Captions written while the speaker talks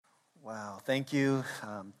Wow, thank you.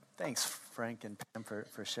 Thanks, Frank and Pam,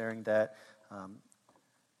 for sharing that.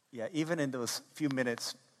 Even in those few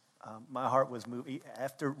minutes, my heart was moved.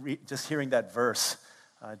 After just hearing that verse,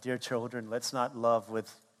 dear children, let's not love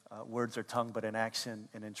with words or tongue, but in action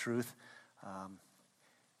and in truth.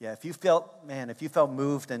 If you felt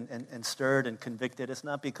moved and stirred and convicted, it's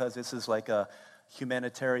not because this is like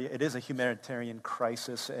it is a humanitarian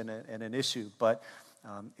crisis and an issue, but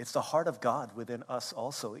it's the heart of God within us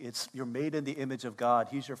also. You're made in the image of God.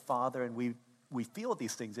 He's your Father, and we feel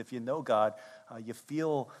these things. If you know God, you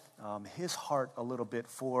feel His heart a little bit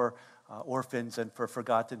for orphans and for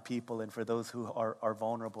forgotten people and for those who are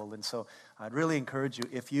vulnerable. And so I'd really encourage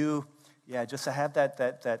you, just to have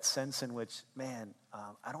that sense in which,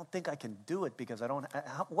 I don't think I can do it because I don't.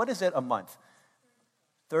 What is it a month?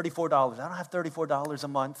 $34. I don't have $34 a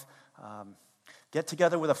month. Get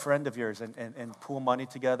together with a friend of yours and pool money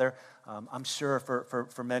together. I'm sure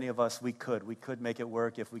for many of us, we could make it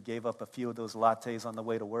work if we gave up a few of those lattes on the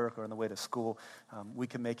way to work or on the way to school. We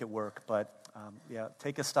can make it work. But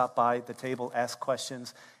take a stop by the table, ask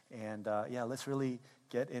questions, and let's really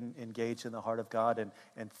get engaged in the heart of God.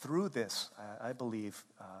 And through this, I believe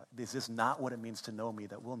this is not what it means to know me,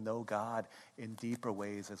 that we'll know God in deeper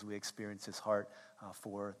ways as we experience His heart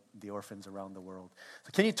for the orphans around the world.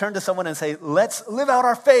 So can you turn to someone and say, let's live out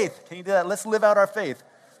our faith? Can you do that? Let's live out our faith.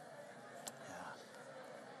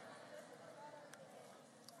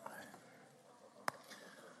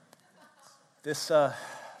 Yeah.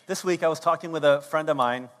 This week I was talking with a friend of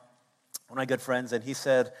mine, one of my good friends, and he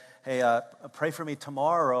said, hey, pray for me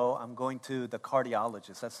tomorrow. I'm going to the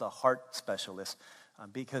cardiologist. That's the heart specialist,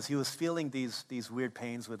 because he was feeling these weird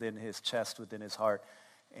pains within his chest, within his heart.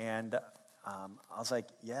 And I was like,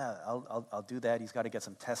 I'll do that. He's got to get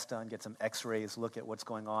some tests done, get some x-rays, look at what's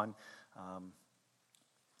going on.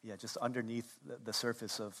 Just underneath the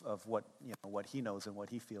surface of what he knows and what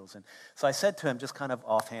he feels. And so I said to him, just kind of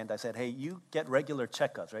offhand, I said, hey, you get regular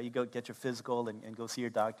checkups, right? You go get your physical and go see your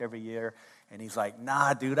doctor every year. And he's like,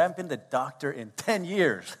 nah, dude, I haven't been to the doctor in 10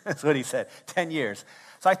 years. That's what he said, 10 years.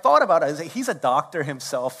 So I thought about it. I was like, he's a doctor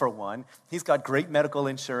himself, for one. He's got great medical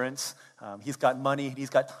insurance. He's got money. He's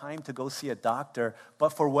got time to go see a doctor. But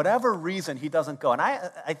for whatever reason, he doesn't go. And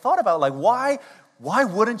I thought about, like, why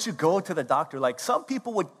wouldn't you go to the doctor? Like, some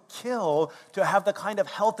people would kill to have the kind of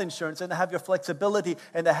health insurance and to have your flexibility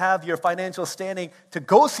and to have your financial standing to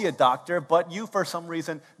go see a doctor, but you, for some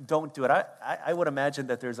reason, don't do it. I would imagine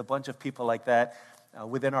that there's a bunch of people like that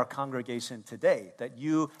within our congregation today, that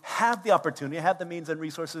you have the opportunity, have the means and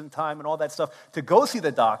resources and time and all that stuff to go see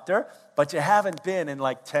the doctor, but you haven't been in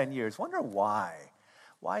like 10 years. Wonder why?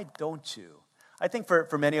 Why don't you? I think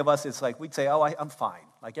for many of us, it's like we'd say, I'm fine.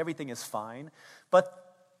 Like, everything is fine.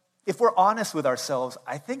 But if we're honest with ourselves,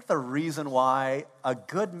 I think the reason why a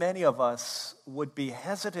good many of us would be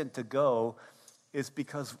hesitant to go is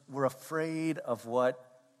because we're afraid of what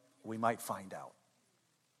we might find out.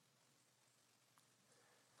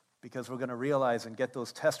 Because we're going to realize and get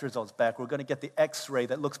those test results back. We're going to get the x-ray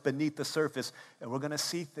that looks beneath the surface, and we're going to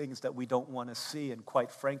see things that we don't want to see. And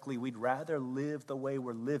quite frankly, we'd rather live the way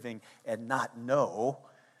we're living and not know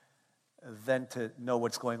than to know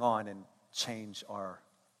what's going on and change our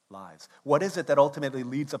lives. What is it that ultimately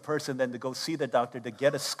leads a person then to go see the doctor, to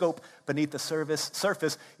get a scope beneath the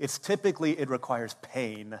surface? It's typically, it requires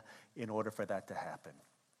pain in order for that to happen.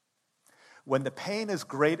 When the pain is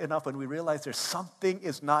great enough, when we realize there's something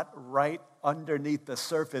is not right underneath the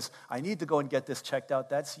surface, I need to go and get this checked out,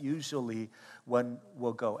 that's usually when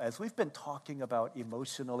we'll go. As we've been talking about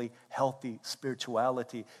emotionally healthy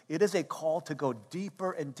spirituality, it is a call to go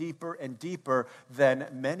deeper and deeper and deeper than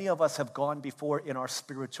many of us have gone before in our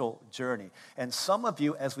spiritual journey. And some of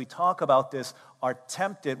you, as we talk about this, are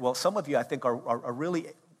tempted, some of you I think are really,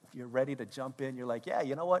 you're ready to jump in. You're like, yeah,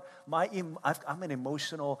 you know what? I'm an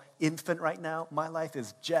emotional infant right now. My life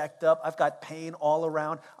is jacked up. I've got pain all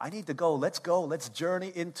around. I need to go. Let's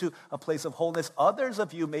journey into a place of wholeness. Others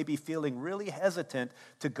of you may be feeling really hesitant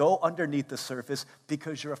to go underneath the surface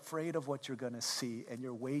because you're afraid of what you're going to see, and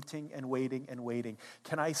you're waiting and waiting and waiting.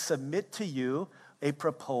 Can I submit to you a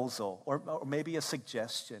proposal or maybe a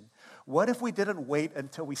suggestion? What if we didn't wait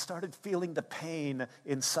until we started feeling the pain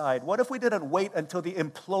inside? What if we didn't wait until the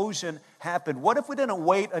implosion happened? What if we didn't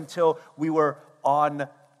wait until we were on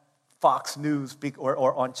Fox News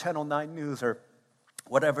or on Channel 9 News or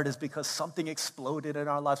whatever it is because something exploded in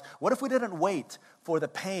our lives? What if we didn't wait for the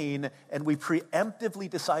pain and we preemptively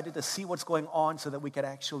decided to see what's going on so that we could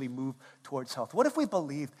actually move towards health? What if we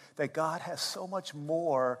believed that God has so much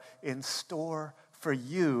more in store for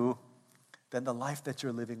you than the life that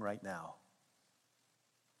you're living right now?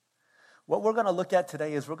 What we're going to look at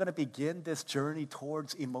today is we're going to begin this journey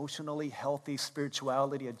towards emotionally healthy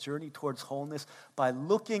spirituality, a journey towards wholeness, by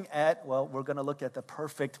looking at, well, we're going to look at the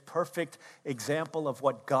perfect example of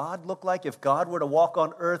what God looked like. If God were to walk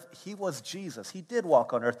on earth, he was Jesus. He did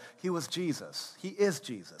walk on earth. He was Jesus. He is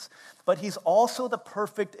Jesus. But he's also the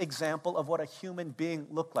perfect example of what a human being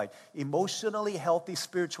looked like. Emotionally healthy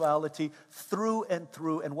spirituality through and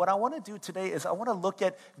through. And what I want to do today is I want to look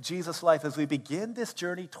at Jesus' life as we begin this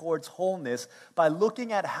journey towards wholeness by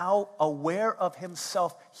looking at how aware of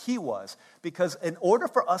himself he was. Because in order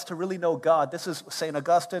for us to really know God, this is St.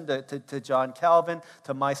 Augustine to John Calvin,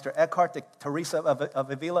 to Meister Eckhart, to Teresa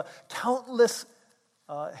of Avila, countless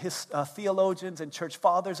theologians and church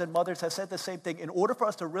fathers and mothers have said the same thing. In order for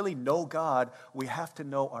us to really know God, we have to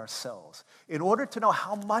know ourselves. In order to know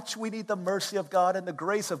how much we need the mercy of God and the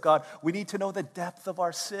grace of God, we need to know the depth of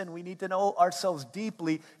our sin. We need to know ourselves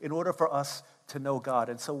deeply in order for us to know God.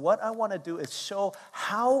 And so what I want to do is show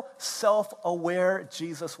how self-aware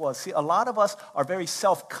Jesus was. See, a lot of us are very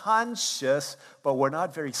self-conscious, but we're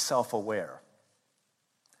not very self-aware.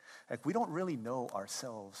 Like, we don't really know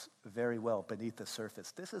ourselves very well beneath the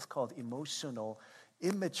surface. This is called emotional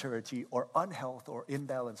immaturity or unhealth or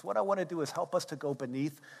imbalance. What I want to do is help us to go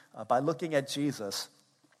beneath by looking at Jesus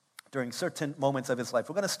during certain moments of his life.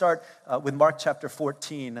 We're going to start with Mark chapter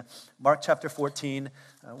 14. Mark chapter 14,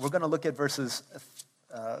 we're going to look at verses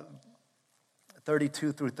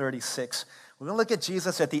 32 through 36. We're going to look at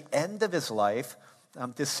Jesus at the end of his life,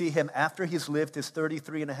 to see him after he's lived his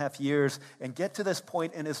 33 and a half years and get to this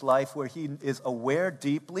point in his life where he is aware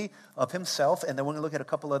deeply of himself. And then we're going to look at a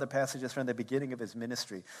couple other passages from the beginning of his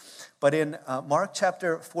ministry. But in Mark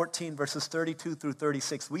chapter 14, verses 32 through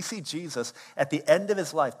 36, we see Jesus at the end of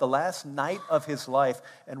his life, the last night of his life.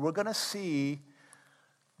 And we're going to see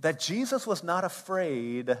that Jesus was not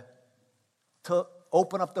afraid to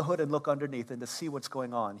open up the hood and look underneath and to see what's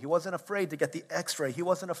going on. He wasn't afraid to get the x-ray. He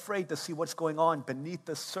wasn't afraid to see what's going on beneath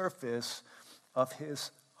the surface of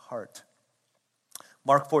his heart.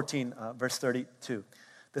 Mark 14, verse 32.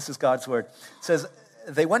 This is God's word. It says,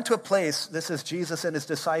 they went to a place, this is Jesus and his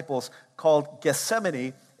disciples, called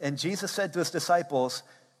Gethsemane, and Jesus said to his disciples,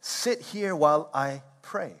 sit here while I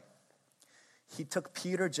pray. He took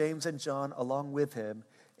Peter, James, and John along with him,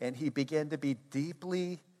 and he began to be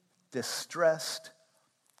deeply distressed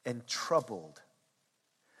and troubled.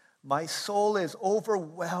 My soul is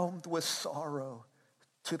overwhelmed with sorrow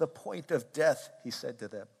to the point of death, he said to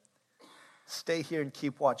them. Stay here and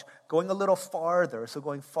keep watch. Going a little farther, so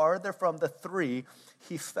going farther from the three,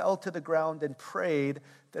 he fell to the ground and prayed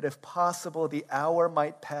that if possible the hour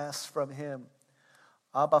might pass from him.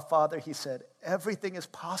 Abba, Father, he said, everything is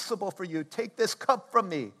possible for you. Take this cup from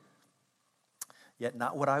me. Yet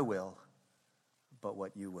not what I will, but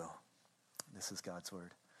what you will. This is God's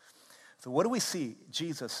word. So what do we see?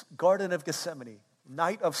 Jesus, Garden of Gethsemane,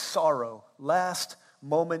 night of sorrow, last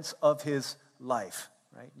moments of his life,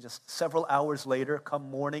 right? Just several hours later,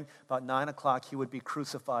 come morning, about 9 o'clock, he would be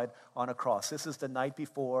crucified on a cross. This is the night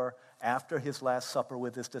before, after his last supper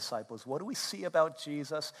with his disciples. What do we see about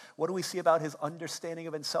Jesus? What do we see about his understanding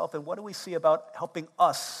of himself? And what do we see about helping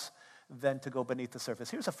us then to go beneath the surface?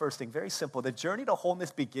 Here's the first thing, very simple. The journey to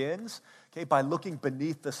wholeness begins, by looking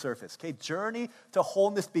beneath the surface. Journey to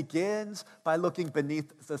wholeness begins by looking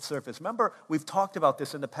beneath the surface. Remember, we've talked about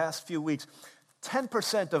this in the past few weeks.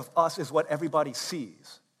 10% of us is what everybody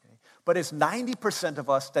sees. But it's 90% of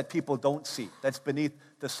us that people don't see, that's beneath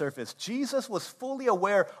the surface. Jesus was fully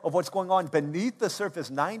aware of what's going on beneath the surface,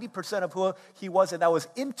 90% of who he was, and that was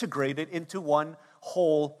integrated into one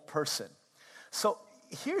whole person. So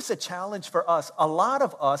here's a challenge for us. A lot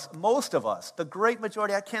of us, most of us, the great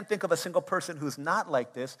majority, I can't think of a single person who's not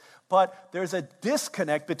like this, but there's a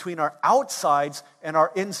disconnect between our outsides and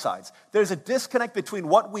our insides. There's a disconnect between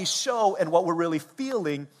what we show and what we're really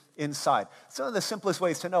feeling inside. So one of the simplest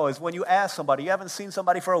ways to know is when you ask somebody, you haven't seen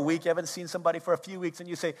somebody for a week, you haven't seen somebody for a few weeks, and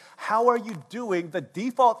you say, how are you doing? The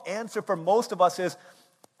default answer for most of us is,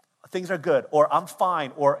 things are good, or I'm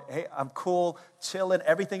fine, or hey, I'm cool, chilling,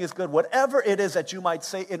 everything is good. Whatever it is that you might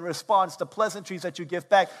say in response to pleasantries that you give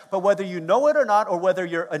back. But whether you know it or not, or whether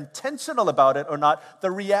you're intentional about it or not, the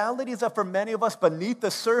reality is that for many of us, beneath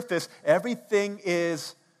the surface, everything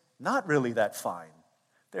is not really that fine.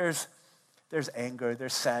 There's anger,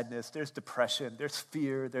 there's sadness, there's depression, there's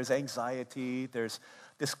fear, there's anxiety, there's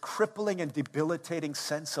this crippling and debilitating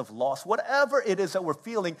sense of loss, whatever it is that we're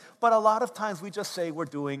feeling, but a lot of times we just say we're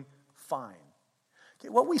doing fine. Okay,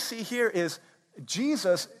 what we see here is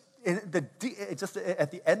Jesus, just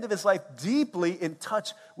at the end of his life, deeply in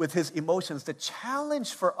touch with his emotions. The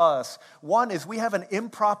challenge for us, one, is we have an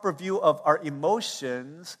improper view of our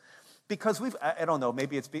emotions Because I don't know,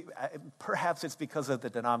 maybe perhaps it's because of the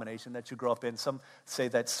denomination that you grew up in. Some say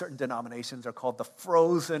that certain denominations are called the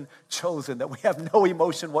frozen chosen, that we have no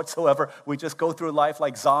emotion whatsoever. We just go through life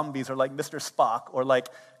like zombies or like Mr. Spock or like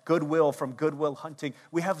Goodwill from Good Will Hunting.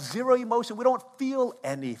 We have zero emotion. We don't feel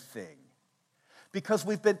anything. Because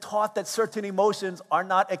we've been taught that certain emotions are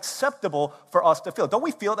not acceptable for us to feel. Don't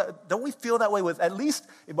we feel that way with at least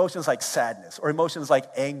emotions like sadness or emotions like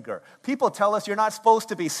anger? People tell us you're not supposed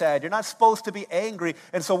to be sad, you're not supposed to be angry.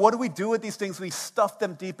 And so what do we do with these things? We stuff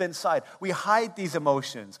them deep inside. We hide these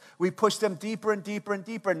emotions. We push them deeper and deeper and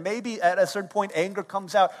deeper. And maybe at a certain point anger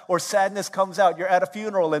comes out or sadness comes out. You're at a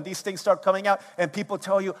funeral and these things start coming out and people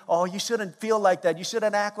tell you, oh, you shouldn't feel like that. You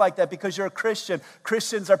shouldn't act like that because you're a Christian.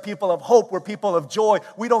 Christians are people of hope. We're people of joy.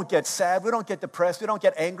 We don't get sad. We don't get depressed. We don't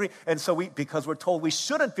get angry. And so because we're told we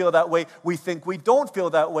shouldn't feel that way, we think we don't feel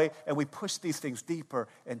that way, and we push these things deeper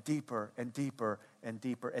and deeper and deeper and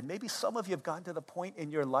deeper. And maybe some of you have gotten to the point in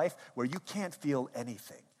your life where you can't feel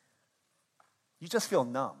anything. You just feel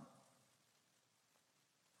numb.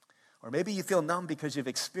 Or maybe you feel numb because you've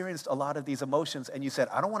experienced a lot of these emotions and you said,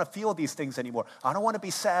 I don't want to feel these things anymore. I don't want to be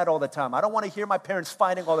sad all the time. I don't want to hear my parents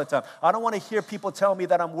fighting all the time. I don't want to hear people tell me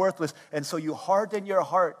that I'm worthless. And so you harden your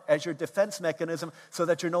heart as your defense mechanism so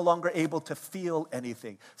that you're no longer able to feel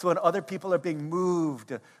anything. So when other people are being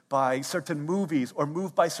moved by certain movies or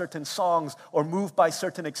moved by certain songs or moved by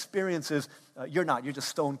certain experiences, you're not. You're just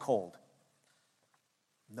stone cold.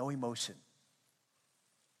 No emotion.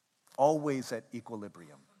 Always at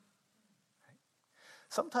equilibrium.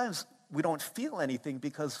 Sometimes we don't feel anything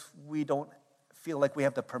because we don't feel like we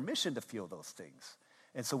have the permission to feel those things.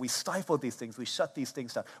 And so we stifle these things. We shut these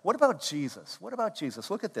things down. What about Jesus? What about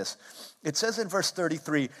Jesus? Look at this. It says in verse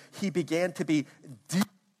 33, he began to be deeply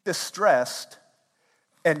distressed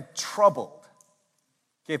and troubled.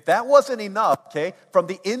 Okay, if that wasn't enough, okay, from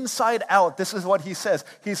the inside out, this is what he says.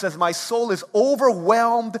 He says, my soul is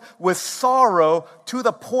overwhelmed with sorrow to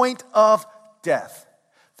the point of death.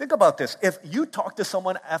 Think about this. If you talked to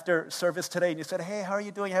someone after service today and you said, hey, how are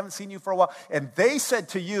you doing? I haven't seen you for a while. And they said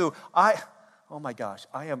to you, oh my gosh,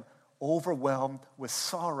 I am overwhelmed with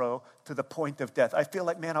sorrow to the point of death. I feel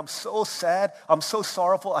like, man, I'm so sad. I'm so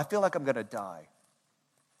sorrowful. I feel like I'm going to die.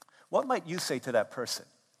 What might you say to that person?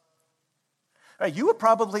 Right, you would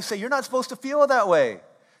probably say, you're not supposed to feel that way.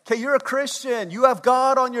 Okay, you're a Christian. You have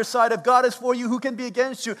God on your side. If God is for you, who can be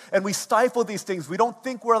against you? And we stifle these things. We don't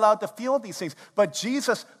think we're allowed to feel these things. But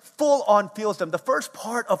Jesus full on feels them. The first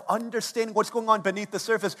part of understanding what's going on beneath the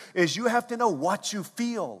surface is you have to know what you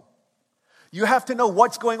feel. You have to know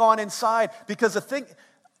what's going on inside. Because the thing,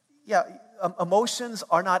 emotions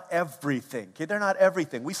are not everything. Okay? They're not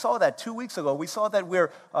everything. We saw that 2 weeks ago. We saw that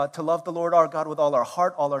we're to love the Lord our God with all our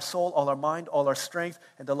heart, all our soul, all our mind, all our strength,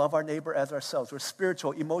 and to love our neighbor as ourselves. We're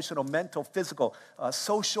spiritual, emotional, mental, physical,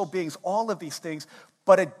 social beings, all of these things.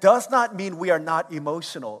 But it does not mean we are not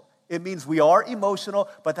emotional. It means we are emotional,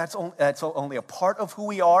 but that's only a part of who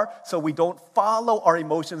we are, so we don't follow our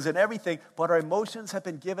emotions in everything, but our emotions have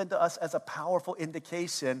been given to us as a powerful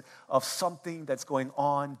indication of something that's going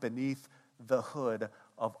on beneath the hood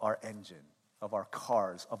of our engine, of our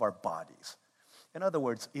cars, of our bodies. In other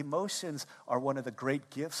words, emotions are one of the great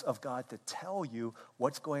gifts of God to tell you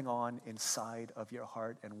what's going on inside of your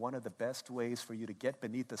heart, and one of the best ways for you to get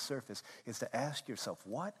beneath the surface is to ask yourself,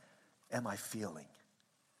 what am I feeling?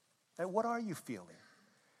 And what are you feeling?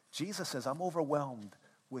 Jesus says, I'm overwhelmed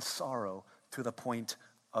with sorrow to the point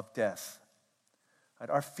of death. And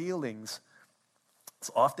our feelings, as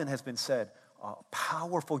often has been said, a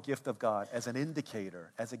powerful gift of God as an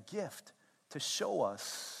indicator, as a gift to show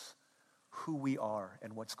us who we are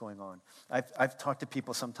and what's going on. I've talked to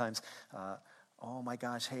people sometimes, oh my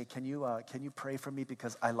gosh, hey, can you pray for me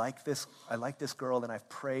because I like this girl and I've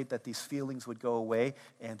prayed that these feelings would go away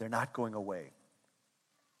and they're not going away.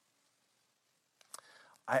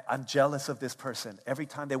 I'm jealous of this person. Every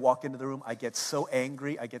time they walk into the room, I get so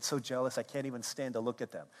angry, I get so jealous, I can't even stand to look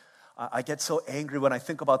at them. I get so angry when I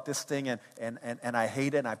think about this thing and I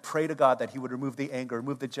hate it, and I pray to God that he would remove the anger,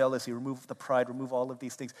 remove the jealousy, remove the pride, remove all of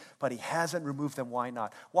these things. But he hasn't removed them. Why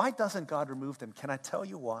not? Why doesn't God remove them? Can I tell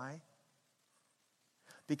you why?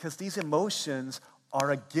 Because these emotions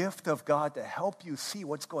are a gift of God to help you see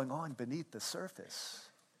what's going on beneath the surface.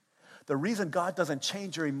 The reason God doesn't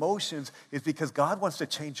change your emotions is because God wants to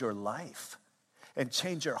change your life and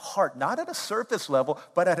change your heart, not at a surface level,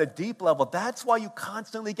 but at a deep level. That's why you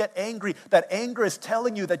constantly get angry. That anger is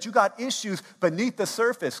telling you that you got issues beneath the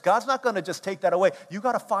surface. God's not going to just take that away. You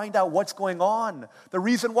got to find out what's going on. The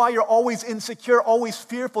reason why you're always insecure, always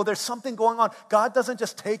fearful, there's something going on. God doesn't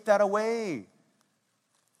just take that away.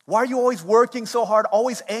 Why are you always working so hard,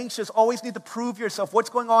 always anxious, always need to prove yourself? What's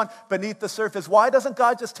going on beneath the surface? Why doesn't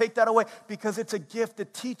God just take that away? Because it's a gift to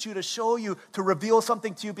teach you, to show you, to reveal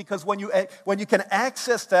something to you. Because when you can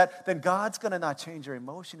access that, then God's going to not change your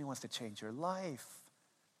emotion. He wants to change your life.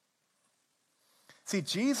 See,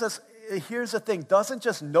 Jesus, here's the thing, doesn't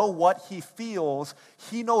just know what he feels,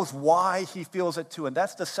 he knows why he feels it too. And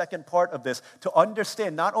that's the second part of this. To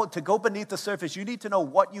understand, not only to go beneath the surface, you need to know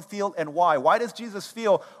what you feel and why. Why does Jesus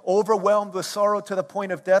feel overwhelmed with sorrow to the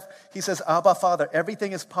point of death? He says, Abba, Father,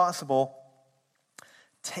 everything is possible.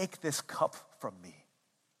 Take this cup from me.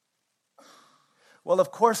 Well,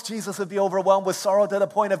 of course, Jesus would be overwhelmed with sorrow to the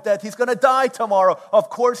point of death. He's going to die tomorrow.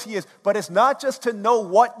 Of course he is. But it's not just to know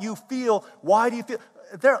what you feel. Why do you feel?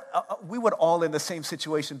 We would all in the same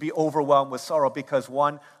situation be overwhelmed with sorrow because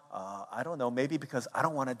one, I don't know, maybe because I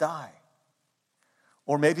don't want to die.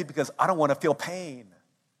 Or maybe because I don't want to feel pain.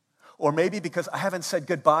 Or maybe because I haven't said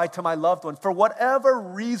goodbye to my loved one. For whatever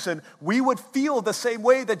reason, we would feel the same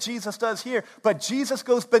way that Jesus does here. But Jesus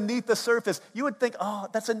goes beneath the surface. You would think, oh,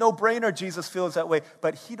 that's a no-brainer, Jesus feels that way.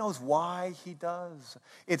 But he knows why he does.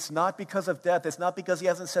 It's not because of death. It's not because he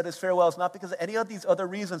hasn't said his farewell. It's not because of any of these other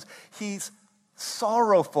reasons. He's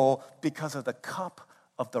sorrowful because of the cup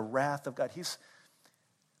of the wrath of God.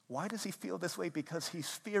 Why does he feel this way? Because he's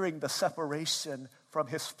fearing the separation from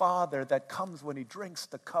his Father that comes when he drinks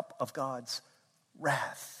the cup of God's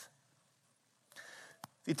wrath.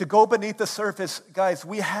 See, to go beneath the surface, guys,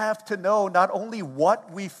 we have to know not only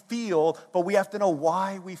what we feel, but we have to know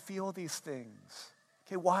why we feel these things.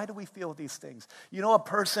 Okay, why do we feel these things? You know, a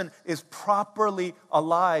person is properly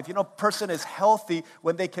alive. You know, a person is healthy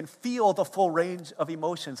when they can feel the full range of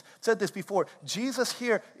emotions. I said this before. Jesus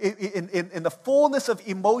here, in the fullness of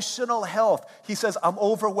emotional health, he says, I'm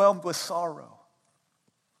overwhelmed with sorrow.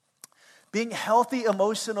 Being healthy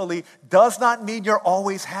emotionally does not mean you're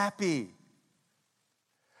always happy.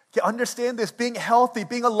 Okay, understand this. Being healthy,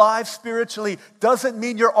 being alive spiritually doesn't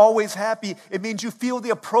mean you're always happy. It means you feel the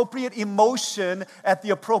appropriate emotion at the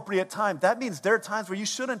appropriate time. That means there are times where you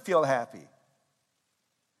shouldn't feel happy.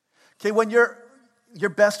 Okay, when your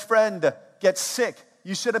best friend gets sick,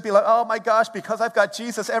 you shouldn't be like, oh my gosh, because I've got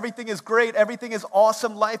Jesus, everything is great, everything is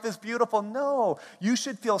awesome, life is beautiful. No, you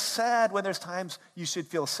should feel sad when there's times you should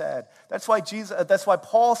feel sad. That's why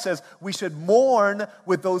Paul says we should mourn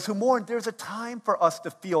with those who mourn. There's a time for us to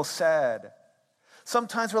feel sad.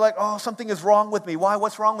 Sometimes we're like, oh, something is wrong with me. Why?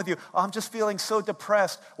 What's wrong with you? Oh, I'm just feeling so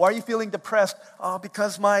depressed. Why are you feeling depressed? Oh,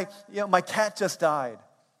 because my cat just died.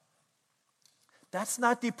 That's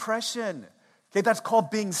not depression. Okay, that's called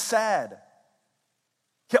being sad.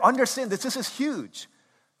 Okay, understand this is huge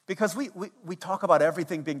because we talk about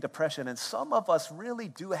everything being depression, and some of us really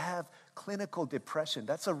do have clinical depression.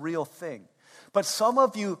 That's a real thing. But some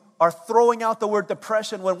of you are throwing out the word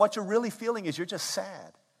depression when what you're really feeling is you're just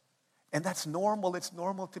sad. And that's normal. It's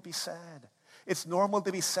normal to be sad. It's normal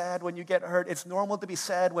to be sad when you get hurt. It's normal to be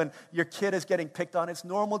sad when your kid is getting picked on. It's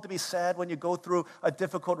normal to be sad when you go through a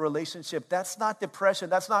difficult relationship. That's not depression.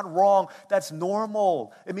 That's not wrong. That's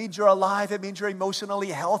normal. It means you're alive. It means you're emotionally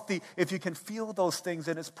healthy if you can feel those things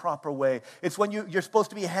in its proper way. It's when you're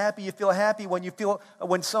supposed to be happy, you feel happy.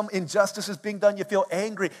 When some injustice is being done, you feel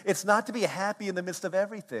angry. It's not to be happy in the midst of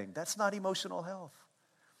everything. That's not emotional health.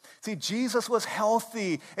 See, Jesus was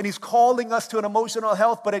healthy, and he's calling us to an emotional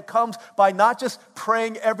health, but it comes by not just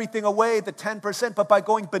praying everything away, the 10%, but by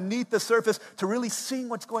going beneath the surface to really seeing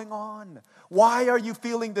what's going on. Why are you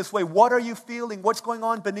feeling this way? What are you feeling? What's going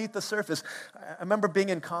on beneath the surface? I remember being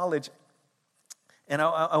in college, and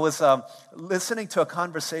I was listening to a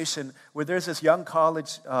conversation where there's this young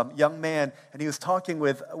man, and he was talking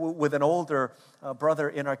with an older brother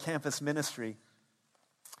in our campus ministry.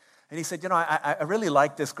 And he said, I really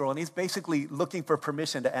like this girl. And he's basically looking for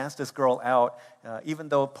permission to ask this girl out, even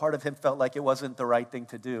though part of him felt like it wasn't the right thing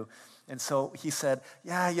to do. And so he said,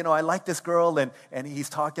 I like this girl. And he's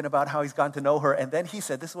talking about how he's gotten to know her. And then he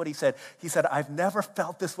said, this is what he said. He said, I've never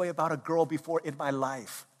felt this way about a girl before in my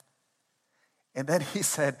life. And then he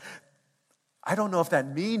said, I don't know if that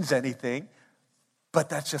means anything, but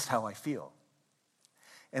that's just how I feel.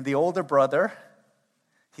 And the older brother,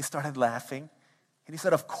 he started laughing. And he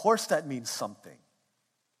said, of course that means something.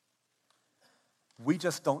 We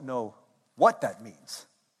just don't know what that means,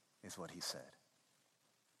 is what he said.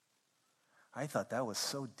 I thought that was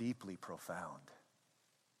so deeply profound.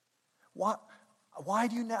 Why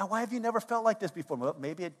have you never felt like this before? Well,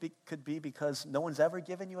 maybe it could be because no one's ever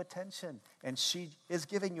given you attention, and she is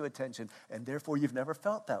giving you attention, and therefore you've never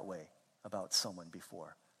felt that way about someone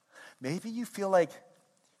before. Maybe you feel like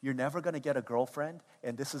you're never going to get a girlfriend,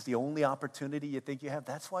 and this is the only opportunity you think you have.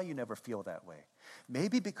 That's why you never feel that way.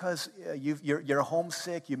 Maybe because you're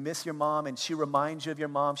homesick, you miss your mom, and she reminds you of your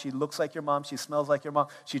mom. She looks like your mom. She smells like your mom.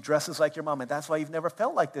 She dresses like your mom, and that's why you've never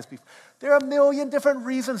felt like this before. There are a million different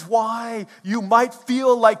reasons why you might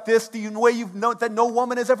feel like this the way you've known that no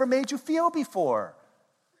woman has ever made you feel before.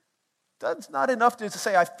 That's not enough to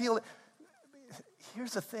say, I feel it.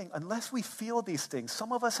 Here's the thing. Unless we feel these things,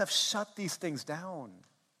 some of us have shut these things down.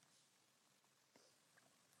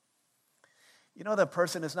 You know, that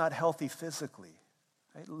person is not healthy physically.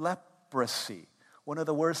 Right? Leprosy, one of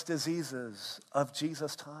the worst diseases of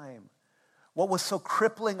Jesus' time. What was so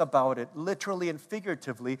crippling about it, literally and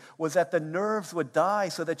figuratively, was that the nerves would die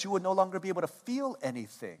so that you would no longer be able to feel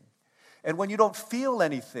anything. And when you don't feel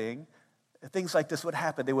anything, things like this would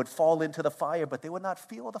happen. They would fall into the fire, but they would not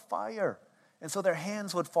feel the fire. And so their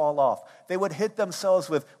hands would fall off. They would hit themselves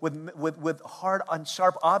with hard and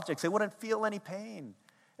sharp objects. They wouldn't feel any pain.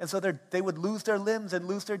 And so they would lose their limbs and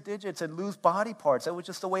lose their digits and lose body parts. That was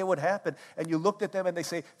just the way it would happen. And you looked at them and they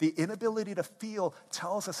say, the inability to feel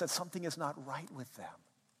tells us that something is not right with them.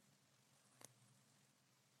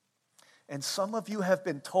 And some of you have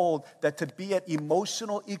been told that to be at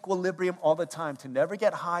emotional equilibrium all the time, to never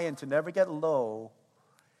get high and to never get low,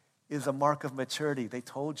 is a mark of maturity. They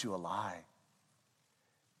told you a lie.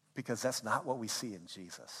 Because that's not what we see in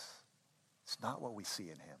Jesus. It's not what we see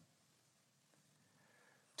in him.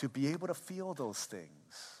 To be able to feel those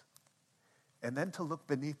things and then to look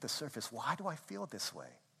beneath the surface. Why do I feel this way?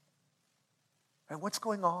 And what's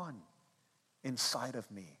going on inside of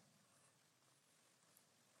me?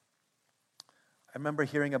 I remember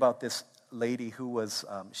hearing about this lady who was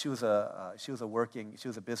she was a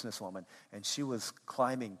businesswoman, and she was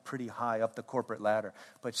climbing pretty high up the corporate ladder.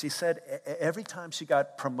 But she said every time she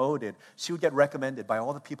got promoted, she would get recommended by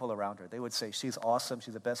all the people around her. They would say, she's awesome,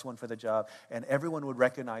 she's the best one for the job, and everyone would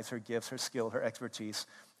recognize her gifts, her skill, her expertise,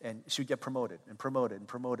 and she would get promoted and promoted and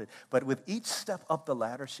promoted. But with each step up the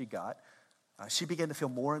ladder she got, she began to feel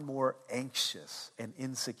more and more anxious and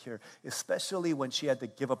insecure, especially when she had to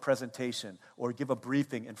give a presentation or give a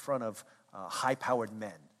briefing in front of high-powered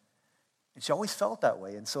men. And she always felt that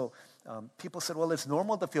way. And so people said, well, it's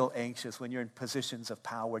normal to feel anxious when you're in positions of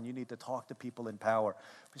power and you need to talk to people in power.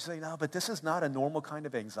 But she's like, no, but this is not a normal kind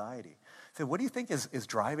of anxiety. So what do you think is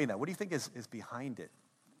driving that? What do you think is behind it?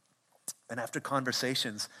 And after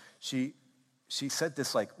conversations, she said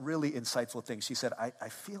this like really insightful thing. She said, I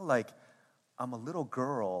feel like I'm a little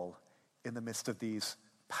girl in the midst of these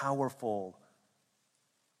powerful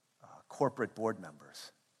corporate board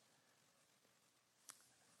members.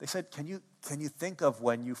 They said, can you think of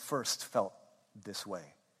when you first felt this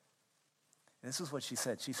way? And this is what she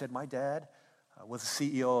said. She said, my dad was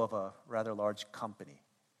the CEO of a rather large company.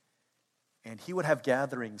 And he would have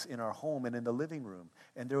gatherings in our home and in the living room.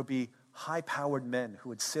 And there would be high-powered men who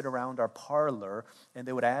would sit around our parlor, and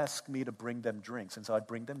they would ask me to bring them drinks. And so I'd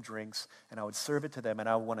bring them drinks, and I would serve it to them, and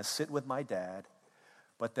I would want to sit with my dad.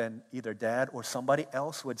 But then either dad or somebody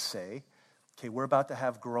else would say, okay, we're about to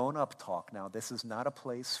have grown-up talk now. This is not a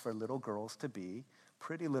place for little girls to be,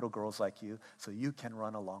 pretty little girls like you, so you can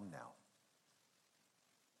run along now.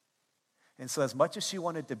 And so as much as she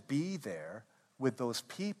wanted to be there with those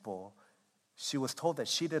people, she was told that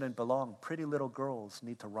she didn't belong. Pretty little girls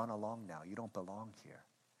need to run along now. You don't belong here.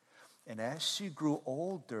 And as she grew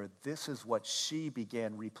older, this is what she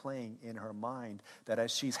began replaying in her mind, that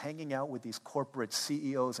as she's hanging out with these corporate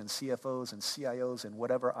CEOs and CFOs and CIOs and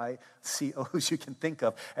whatever COs you can think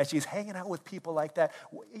of, as she's hanging out with people like that,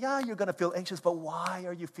 yeah, you're going to feel anxious, but why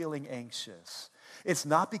are you feeling anxious? It's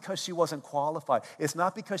not because she wasn't qualified. It's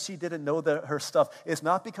not because she didn't know her stuff. It's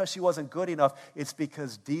not because she wasn't good enough. It's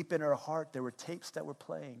because deep in her heart, there were tapes that were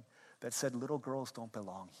playing that said, little girls don't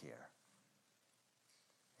belong here.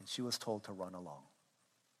 And she was told to run along.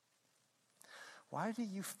 Why do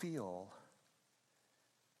you feel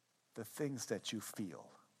the things that you feel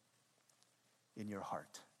in your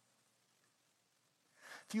heart?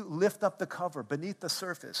 If you lift up the cover beneath the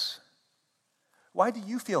surface, why do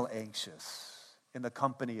you feel anxious in the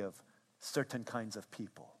company of certain kinds of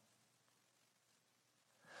people?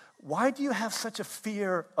 Why do you have such a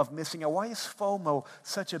fear of missing out? Why is FOMO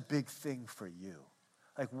such a big thing for you?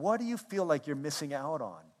 Like, what do you feel like you're missing out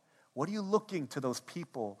on? What are you looking to those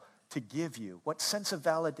people to give you? What sense of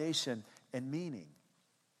validation and meaning?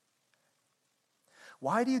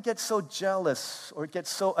 Why do you get so jealous or get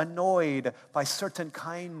so annoyed by certain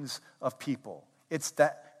kinds of people? It's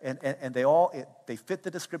that, and they fit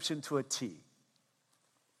the description to a T.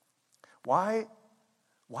 Why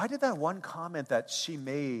did that one comment that she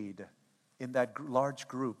made in that large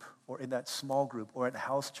group or in that small group or in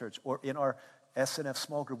house church or in our S&F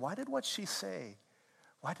small group, why did what she say,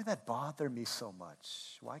 why did that bother me so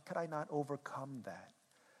much? Why could I not overcome that?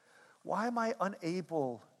 Why am I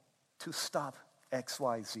unable to stop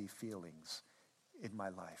XYZ feelings in my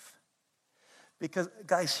life? Because,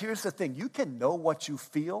 guys, here's the thing. You can know what you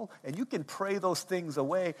feel, and you can pray those things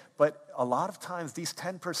away, but a lot of times these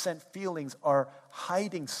 10% feelings are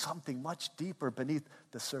hiding something much deeper beneath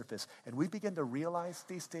the surface. And we begin to realize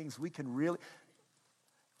these things, we can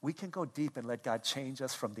go deep and let God change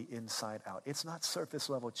us from the inside out. It's not surface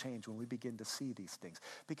level change when we begin to see these things.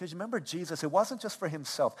 Because remember Jesus, it wasn't just for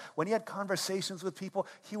himself. When he had conversations with people,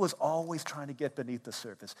 he was always trying to get beneath the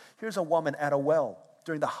surface. Here's a woman at a well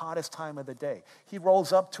during the hottest time of the day. He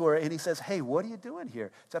rolls up to her and he says, hey, what are you doing here?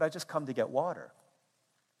 She said, I just come to get water.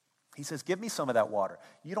 He says, give me some of that water.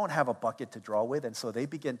 You don't have a bucket to draw with. And so they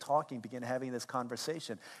begin talking, begin having this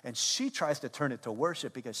conversation. And she tries to turn it to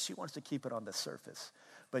worship because she wants to keep it on the surface.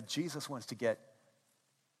 But Jesus wants to get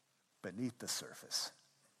beneath the surface.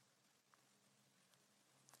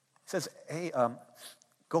 He says, hey,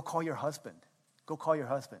 go call your husband. Go call your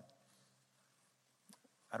husband.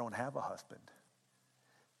 I don't have a husband.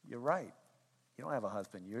 You're right. You don't have a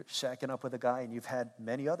husband. You're shacking up with a guy and you've had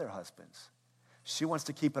many other husbands. She wants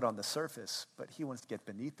to keep it on the surface, but he wants to get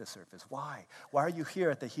beneath the surface. Why? Why are you here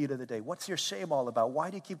at the heat of the day? What's your shame all about? Why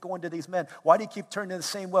do you keep going to these men? Why do you keep turning to the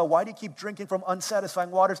same well? Why do you keep drinking from unsatisfying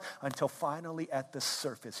waters? Until finally at the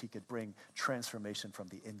surface he could bring transformation from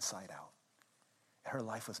the inside out. Her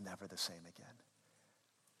life was never the same again.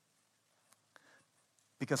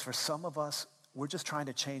 Because for some of us, we're just trying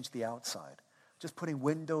to change the outside. Just putting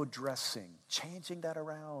window dressing, changing that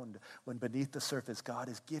around, when beneath the surface, God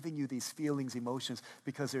is giving you these feelings, emotions,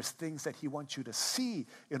 because there's things that he wants you to see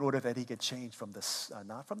in order that he can change from this,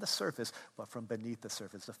 not from the surface, but from beneath the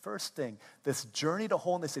surface. The first thing, this journey to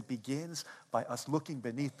wholeness, it begins by us looking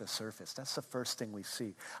beneath the surface. That's the first thing we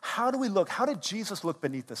see. How do we look? How did Jesus look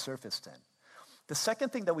beneath the surface then? The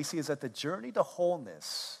second thing that we see is that the journey to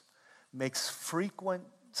wholeness makes frequent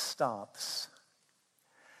stops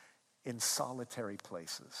in solitary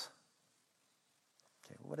places.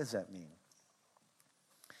 Okay, what does that mean?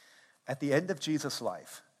 At the end of Jesus'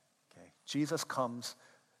 life, okay, Jesus comes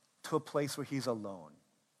to a place where he's alone.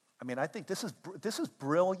 I mean, I think this is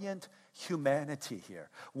brilliant humanity here.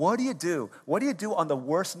 What do you do? What do you do on the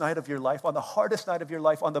worst night of your life, on the hardest night of your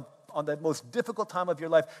life, on the most difficult time of your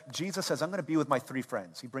life? Jesus says, I'm going to be with my 3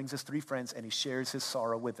 friends. He brings his 3 friends and he shares his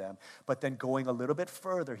sorrow with them. But then going a little bit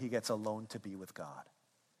further, he gets alone to be with God.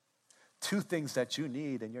 2 things that you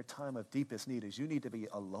need in your time of deepest need is you need to be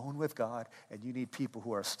alone with God and you need people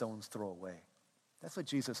who are a stone's throw away. That's what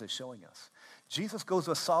Jesus is showing us. Jesus goes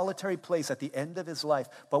to a solitary place at the end of his life.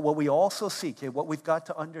 But what we also see, okay, what we've got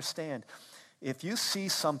to understand, if you see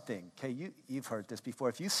something, okay, you've heard this before.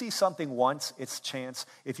 If you see something once, it's chance.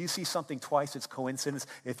 If you see something twice, it's coincidence.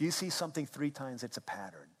 If you see something 3 times, it's a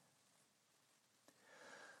pattern.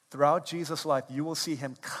 Throughout Jesus' life, you will see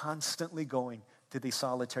him constantly going to these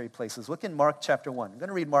solitary places. Look in Mark chapter 1. I'm going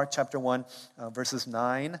to read Mark chapter 1, verses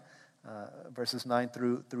 9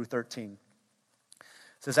 through 13.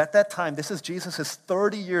 It says, at that time, this is Jesus is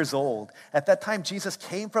 30 years old. At that time, Jesus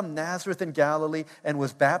came from Nazareth in Galilee and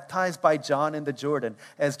was baptized by John in the Jordan.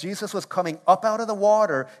 As Jesus was coming up out of the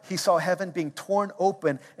water, he saw heaven being torn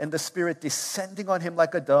open and the Spirit descending on him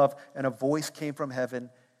like a dove, and a voice came from heaven,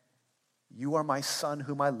 you are my Son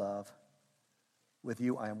whom I love. With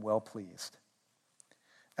you I am well pleased.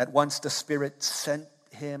 At once the Spirit sent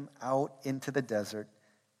him out into the desert,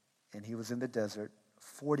 and he was in the desert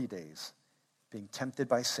 40 days, being tempted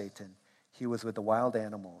by Satan. He was with the wild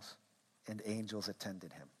animals, and angels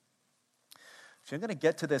attended him. So I'm going to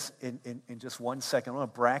get to this in just one second. I'm going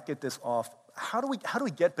to bracket this off. How do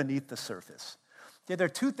we get beneath the surface? Okay, there are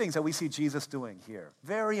 2 things that we see Jesus doing here.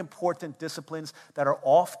 Very important disciplines that are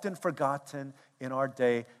often forgotten in our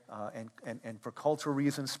day, and for cultural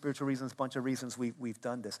reasons, spiritual reasons, a bunch of reasons we've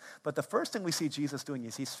done this. But the first thing we see Jesus doing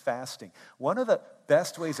is he's fasting. One of the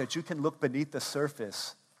best ways that you can look beneath the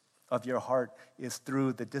surface of your heart is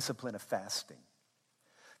through the discipline of fasting.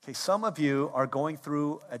 Okay, some of you are going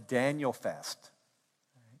through a Daniel fast.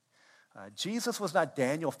 Jesus was not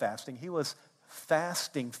Daniel fasting. He was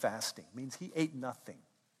fasting. Means he ate nothing.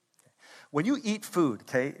 Okay. When you eat food,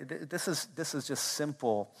 okay, this is just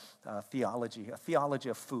simple theology, a theology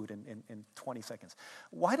of food in 20 seconds.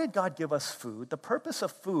 Why did God give us food? The purpose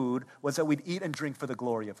of food was that we'd eat and drink for the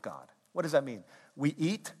glory of God. What does that mean? We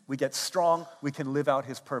eat, we get strong, we can live out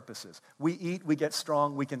his purposes. We eat, we get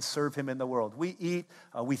strong, we can serve him in the world. We eat,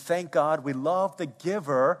 we thank God, we love the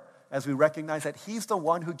giver, as we recognize that he's the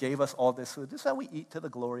one who gave us all this food. This is how we eat to the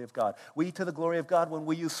glory of God. We eat to the glory of God when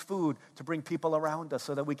we use food to bring people around us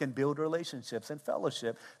so that we can build relationships and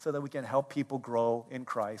fellowship, so that we can help people grow in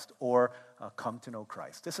Christ or come to know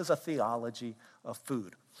Christ. This is a theology of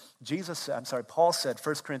food. Paul said,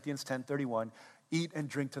 1 Corinthians 10:31, eat and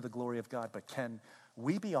drink to the glory of God. But can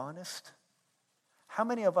we be honest? How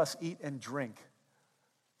many of us eat and drink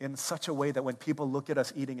in such a way that when people look at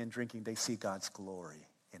us eating and drinking, they see God's glory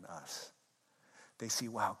in us? They see,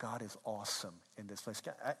 wow, God is awesome in this place.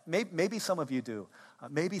 Maybe some of you do.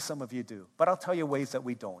 Maybe some of you do. But I'll tell you ways that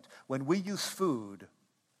we don't. When we use food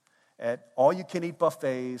at all-you-can-eat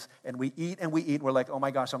buffets, and we eat, we're like, oh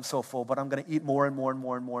my gosh, I'm so full, but I'm going to eat more and more and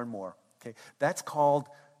more and more and more. Okay, that's called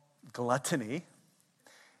gluttony.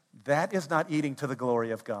 That is not eating to the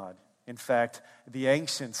glory of God. In fact, the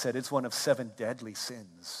ancients said it's one of 7 deadly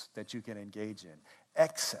sins that you can engage in.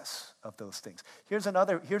 Excess of those things. Here's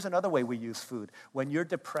another way we use food. When you're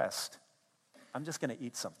depressed, I'm just going to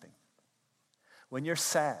eat something. When you're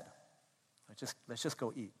sad, let's just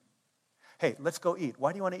go eat. Hey, let's go eat.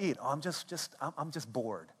 Why do you want to eat? Oh, I'm just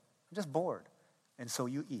bored. I'm just bored. And so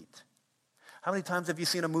you eat. How many times have you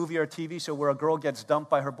seen a movie or a TV show where a girl gets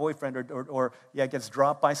dumped by her boyfriend or gets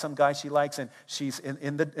dropped by some guy she likes, and she's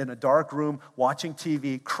in a dark room watching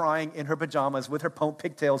TV, crying in her pajamas with her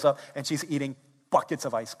pigtails up, and she's eating buckets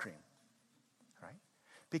of ice cream, right?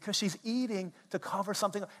 Because she's eating to cover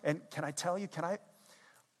something. And can I tell you, I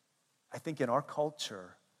think in our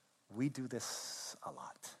culture, we do this a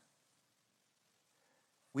lot.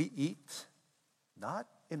 We eat, not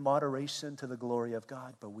in moderation to the glory of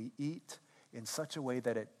God, but we eat in such a way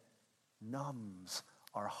that it numbs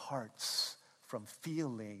our hearts from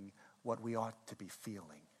feeling what we ought to be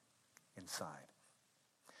feeling inside.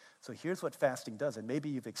 So here's what fasting does, and maybe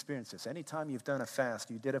you've experienced this. Anytime you've done a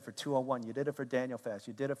fast, you did it for 201, you did it for Daniel fast,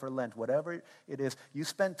 you did it for Lent, whatever it is, you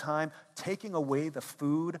spend time taking away the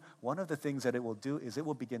food. One of the things that it will do is it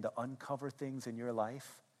will begin to uncover things in your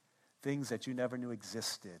life, things that you never knew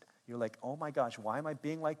existed. You're like, oh my gosh, why am I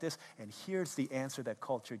being like this? And here's the answer that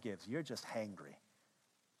culture gives. You're just hangry.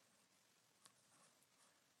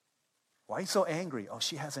 Why are you so angry? Oh,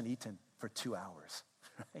 she hasn't eaten for 2 hours,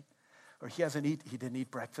 right? Or he didn't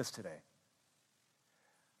eat breakfast today.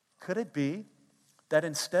 Could it be that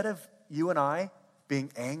instead of you and I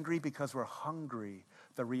being angry because we're hungry,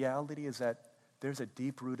 the reality is that there's a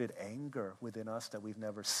deep-rooted anger within us that we've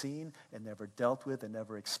never seen and never dealt with and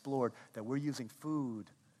never explored, that we're using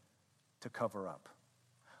food to cover up?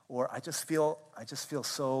 Or I just feel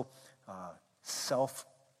so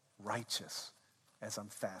self-righteous as I'm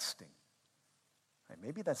fasting. And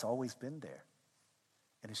maybe that's always been there.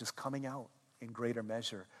 And it's just coming out in greater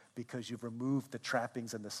measure because you've removed the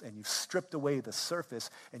trappings and you've stripped away the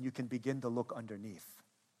surface, and you can begin to look underneath.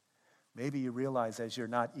 Maybe you realize as you're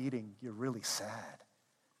not eating, you're really sad.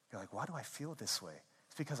 You're like, why do I feel this way?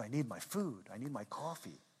 It's because I need my food. I need my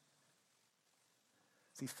coffee.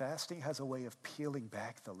 See, fasting has a way of peeling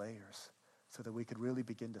back the layers so that we could really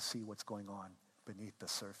begin to see what's going on beneath the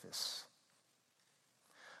surface.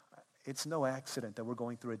 It's no accident that we're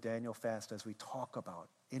going through a Daniel fast as we talk about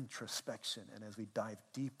introspection and as we dive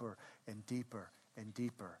deeper and deeper and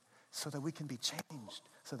deeper so that we can be changed,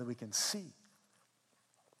 so that we can see.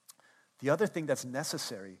 The other thing that's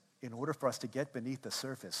necessary in order for us to get beneath the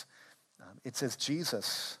surface, it says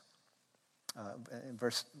Jesus, in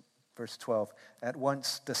verse 12, at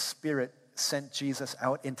once the Spirit sent Jesus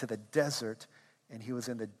out into the desert, and he was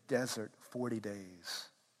in the desert 40 days.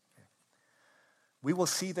 We will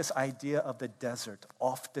see this idea of the desert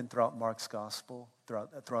often throughout Mark's gospel,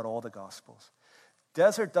 throughout all the gospels.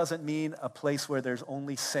 Desert doesn't mean a place where there's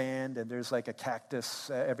only sand and there's like a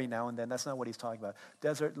cactus every now and then. That's not what he's talking about.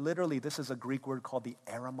 Desert, literally, this is a Greek word called the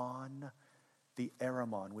eremon,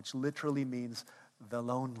 which literally means the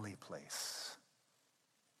lonely place,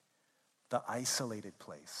 the isolated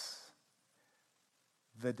place,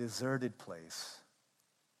 the deserted place,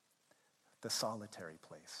 the solitary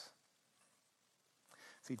place.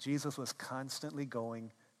 See, Jesus was constantly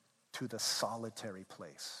going to the solitary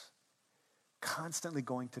place, constantly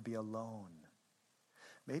going to be alone.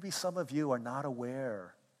 Maybe some of you are not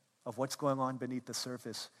aware of what's going on beneath the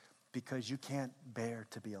surface because you can't bear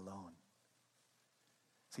to be alone.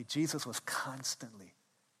 See, Jesus was constantly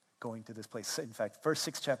going to this place. In fact, first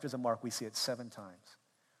 6 chapters of Mark, we see it 7 times.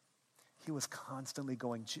 He was constantly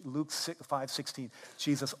going. Luke 5:16,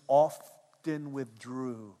 Jesus often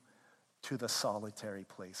withdrew to the solitary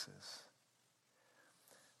places.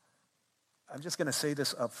 I'm just going to say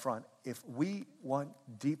this up front. If we want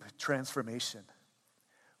deep transformation,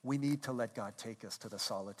 we need to let God take us to the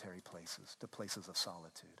solitary places, to places of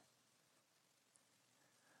solitude.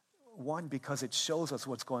 One, because it shows us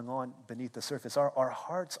what's going on beneath the surface. Our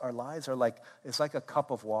hearts, our lives are it's like a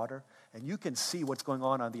cup of water, and you can see what's going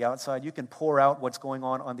on the outside. You can pour out what's going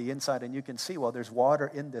on the inside, and you can see, well, there's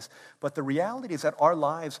water in this. But the reality is that our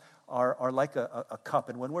lives are like a cup,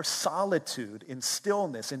 and when we're solitude, in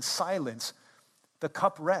stillness, in silence, the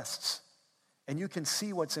cup rests, and you can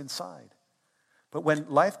see what's inside. But when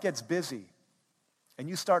life gets busy, and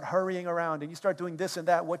you start hurrying around, and you start doing this and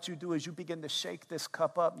that, what you do is you begin to shake this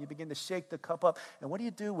cup up, and you begin to shake the cup up. And what do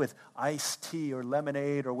you do with iced tea or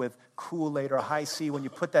lemonade or with Kool-Aid or High C when you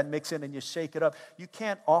put that mix in and you shake it up? You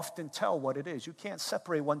can't often tell what it is. You can't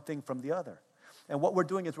separate one thing from the other. And what we're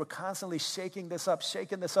doing is we're constantly shaking this up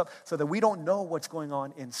so that we don't know what's going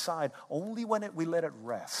on inside. Only when we let it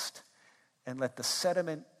rest and let the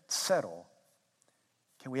sediment settle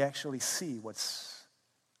can we actually see what's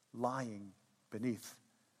lying beneath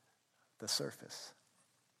the surface.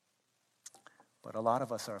 But a lot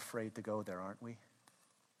of us are afraid to go there, aren't we?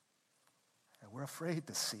 And we're afraid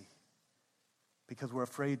to see, because we're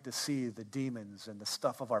afraid to see the demons and the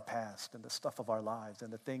stuff of our past and the stuff of our lives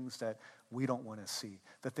and the things that we don't want to see,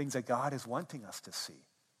 the things that God is wanting us to see.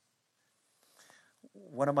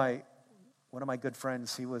 One of my good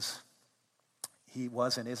friends, he was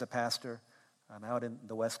and is a pastor. I'm out in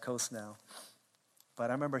the West Coast now. But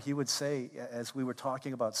I remember he would say, as we were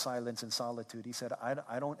talking about silence and solitude, he said,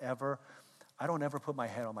 I don't ever put my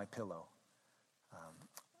head on my pillow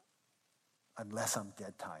unless I'm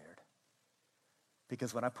dead tired.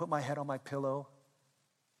 Because when I put my head on my pillow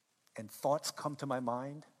and thoughts come to my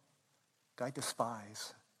mind, I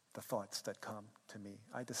despise the thoughts that come to me.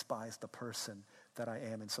 I despise the person that I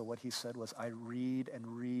am. And so what he said was, I read and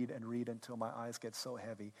read and read until my eyes get so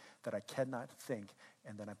heavy that I cannot think,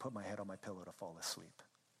 and then I put my head on my pillow to fall asleep.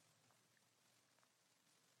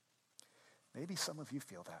 Maybe some of you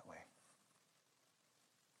feel that way.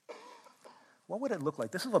 What would it look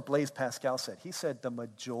like? This is what Blaise Pascal said. He said the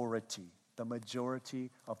majority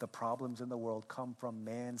of the problems in the world come from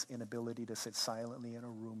man's inability to sit silently in a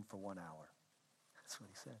room for 1 hour. That's what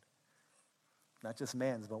he said. Not just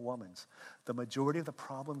man's, but woman's. The majority of the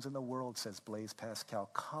problems in the world, says Blaise Pascal,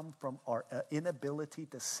 come from our inability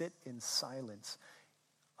to sit in silence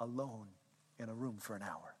alone in a room for an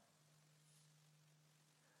hour.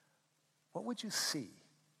 What would you see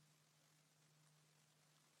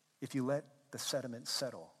if you let the sediment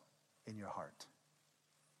settle in your heart?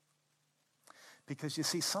 Because you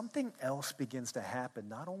see, something else begins to happen.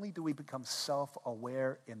 Not only do we become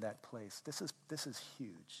self-aware in that place, this is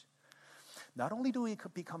huge. Not only do we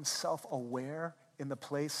become self-aware in the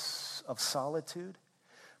place of solitude,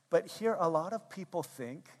 but here a lot of people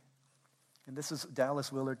think, and this is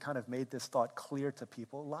Dallas Willard kind of made this thought clear to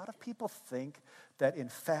people, a lot of people think that in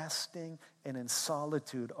fasting and in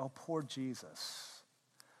solitude, oh, poor Jesus,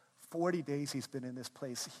 40 days he's been in this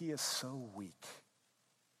place, he is so weak.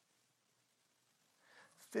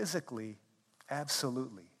 Physically,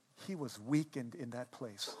 absolutely, he was weakened in that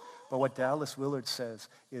place. But what Dallas Willard says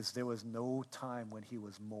is there was no time when he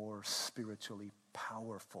was more spiritually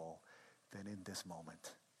powerful than in this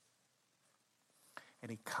moment. And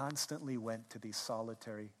he constantly went to these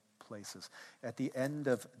solitary places. At the end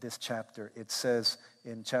of this chapter, it says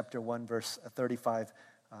in chapter 1, verse 35,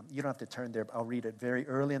 you don't have to turn there, I'll read it. Very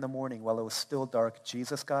early in the morning, while it was still dark,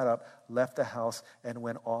 Jesus got up, left the house, and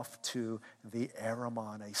went off to the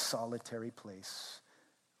Aramon, a solitary place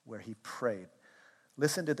where he prayed.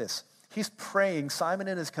 Listen to this. He's praying. Simon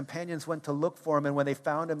and his companions went to look for him, and when they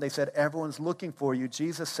found him, they said, everyone's looking for you.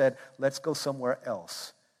 Jesus said, let's go somewhere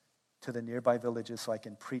else to the nearby villages so I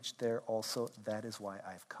can preach there also. That is why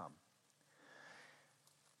I've come.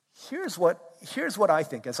 Here's what I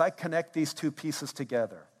think as I connect these two pieces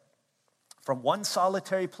together. From one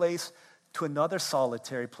solitary place to another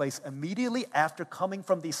solitary place, immediately after coming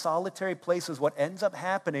from these solitary places, what ends up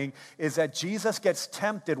happening is that Jesus gets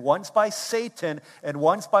tempted once by Satan and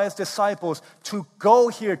once by his disciples to go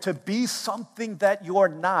here, to be something that you're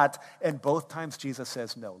not. And both times Jesus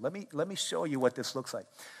says no. Let me show you what this looks like.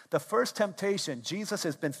 The first temptation, Jesus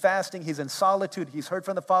has been fasting. He's in solitude. He's heard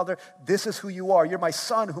from the Father. This is who you are. You're my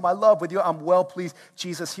son whom I love. With you I'm well pleased.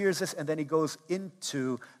 Jesus hears this, and then he goes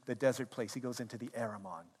into the desert place. He goes into the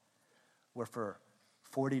Aramon, where for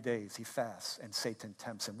 40 days he fasts and Satan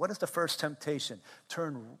tempts him. What is the first temptation?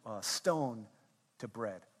 Turn stone to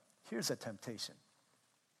bread. Here's a temptation.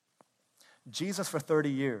 Jesus for 30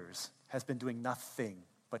 years has been doing nothing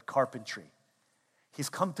but carpentry. He's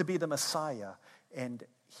come to be the Messiah, and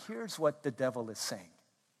here's what the devil is saying.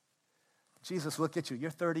 Jesus, look at you. You're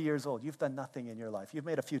 30 years old. You've done nothing in your life. You've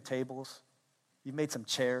made a few tables. You've made some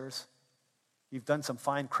chairs. You've done some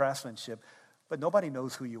fine craftsmanship. but nobody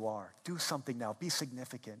knows who you are. Do something now. Be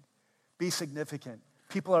significant. Be significant.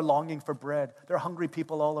 People are longing for bread. There are hungry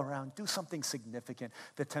people all around. Do something significant.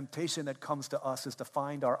 The temptation that comes to us is to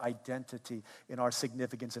find our identity in our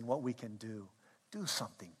significance and what we can do. Do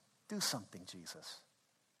something. Do something, Jesus.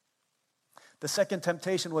 The second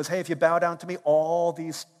temptation was, hey, if you bow down to me, all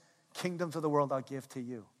these kingdoms of the world I'll give to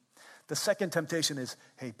you. The second temptation is,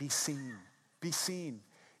 hey, be seen. Be seen.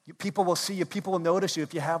 People will see you. People will notice you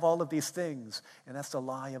if you have all of these things. And that's the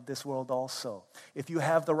lie of this world also. If you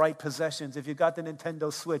have the right possessions, if you've got the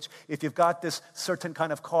Nintendo Switch, if you've got this certain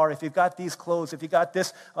kind of car, if you've got these clothes, if you've got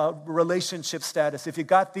this relationship status, if you've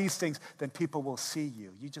got these things, then people will see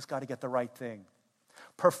you. You just got to get the right thing.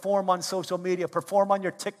 Perform on social media. Perform on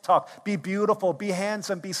your TikTok. Be beautiful. Be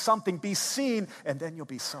handsome. Be something. Be seen. And then you'll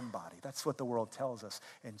be somebody. That's what the world tells us.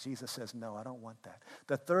 And Jesus says, no, I don't want that.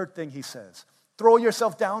 The third thing he says, throw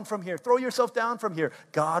yourself down from here. Throw yourself down from here.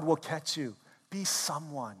 God will catch you. Be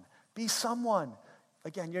someone. Be someone.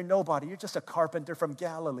 Again, you're nobody. You're just a carpenter from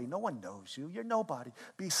Galilee. No one knows you. You're nobody.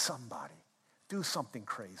 Be somebody. Do something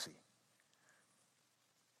crazy.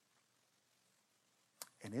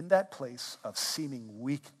 And in that place of seeming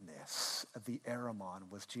weakness, the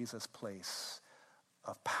Aramon was Jesus' place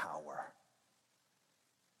of power.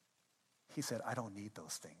 He said, I don't need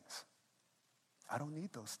those things. I don't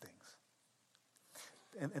need those things.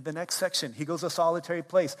 In the next section, he goes to a solitary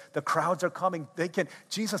place. The crowds are coming.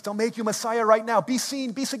 Jesus, don't make you Messiah right now. Be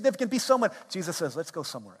seen, be significant, be someone. Jesus says, let's go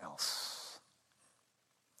somewhere else.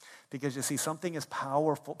 Because you see, something as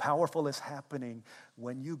powerful is happening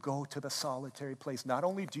when you go to the solitary place. Not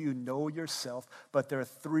only do you know yourself, but there are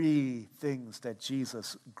three things that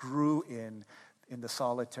Jesus grew in the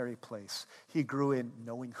solitary place. He grew in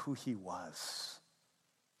knowing who he was.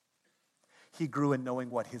 He grew in knowing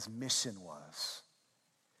what his mission was.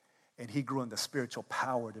 And he grew in the spiritual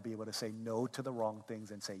power to be able to say no to the wrong things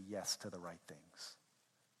and say yes to the right things.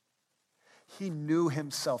 He knew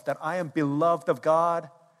himself that I am beloved of God.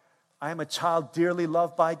 I am a child dearly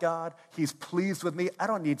loved by God. He's pleased with me. I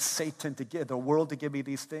don't need Satan to give, the world to give me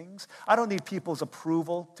these things. I don't need people's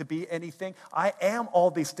approval to be anything. I am all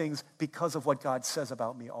these things because of what God says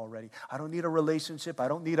about me already. I don't need a relationship. I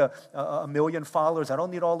don't need a million followers. I don't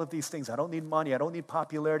need all of these things. I don't need money. I don't need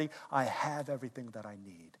popularity. I have everything that I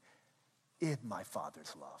need in my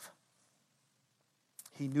Father's love.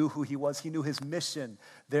 He knew who he was. He knew his mission.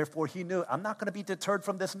 Therefore, he knew, I'm not going to be deterred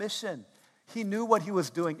from this mission. He knew what he was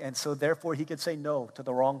doing, and so therefore he could say no to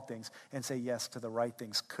the wrong things and say yes to the right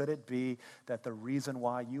things. Could it be that the reason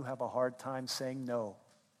why you have a hard time saying no,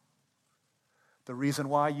 the reason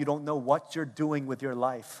why you don't know what you're doing with your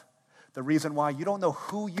life, the reason why you don't know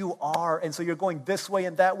who you are, and so you're going this way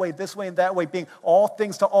and that way, this way and that way, being all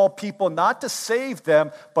things to all people, not to save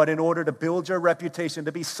them, but in order to build your reputation,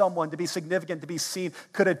 to be someone, to be significant, to be seen.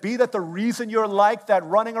 Could it be that the reason you're like that,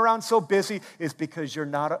 running around so busy, is because you're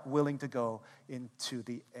not willing to go into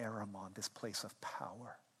the Aramon, this place of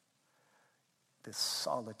power, this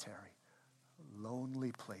solitary,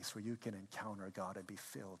 lonely place where you can encounter God and be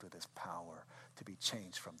filled with his power to be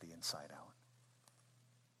changed from the inside out?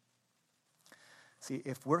 See,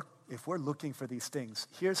 if we're looking for these things,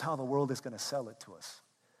 here's how the world is going to sell it to us.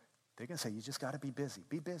 They're going to say, you just got to be busy,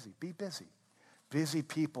 be busy, be busy. Busy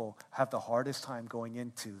people have the hardest time going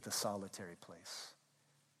into the solitary place.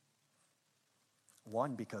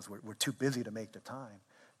 One, because we're too busy to make the time.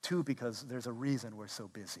 Two, because there's a reason we're so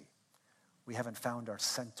busy. We haven't found our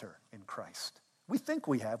center in Christ. We think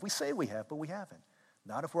we have, we say we have, but we haven't.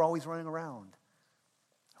 Not if we're always running around,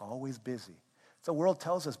 always busy. The world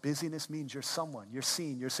tells us busyness means you're someone, you're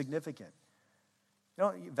seen, you're significant. You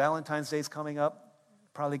know, Valentine's Day is coming up.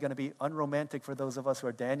 Probably going to be unromantic for those of us who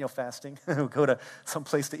are Daniel fasting, who go to some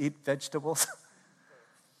place to eat vegetables.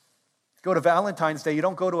 Go to Valentine's Day, you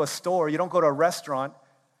don't go to a store, you don't go to a restaurant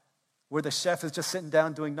where the chef is just sitting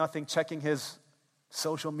down doing nothing, checking his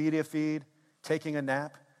social media feed, taking a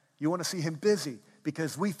nap. You want to see him busy.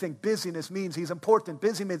 Because we think busyness means he's important.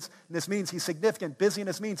 Busyness means he's significant.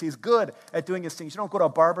 Busyness means he's good at doing his things. You don't go to a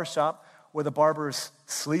barber shop where the barber is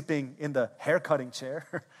sleeping in the haircutting chair.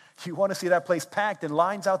 You want to see that place packed and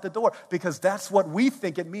lines out the door because that's what we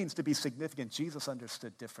think it means to be significant. Jesus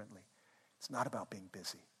understood differently. It's not about being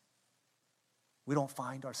busy. We don't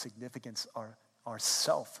find our significance, our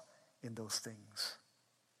self in those things.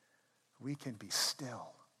 We can be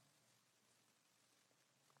still.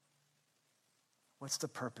 What's the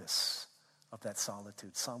purpose of that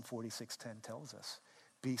solitude? Psalm 46:10 tells us,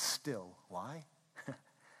 be still. Why?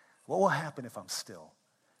 What will happen if I'm still?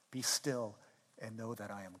 Be still and know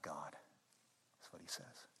that I am God. That's what he says.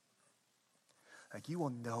 Like you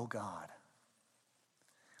will know God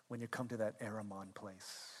when you come to that Aramon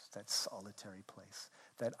place, that solitary place,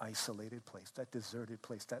 that isolated place, that deserted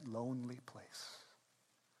place, that lonely place.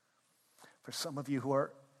 For some of you who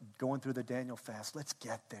are going through the Daniel fast, let's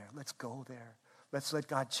get there. Let's go there. Let's let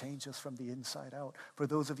God change us from the inside out. For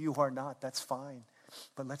those of you who are not, that's fine.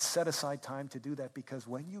 But let's set aside time to do that, because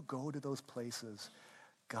when you go to those places,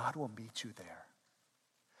 God will meet you there.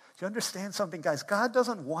 Do you understand something, guys? God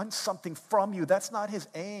doesn't want something from you. That's not his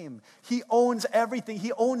aim. He owns everything.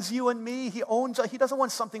 He owns you and me. He doesn't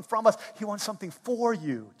want something from us. He wants something for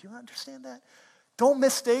you. Do you understand that? Don't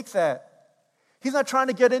mistake that. He's not trying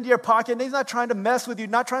to get into your pocket. And he's not trying to mess with you,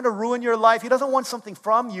 not trying to ruin your life. He doesn't want something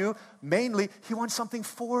from you. Mainly, he wants something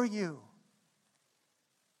for you.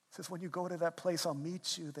 He says, when you go to that place, I'll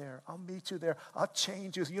meet you there. I'll meet you there. I'll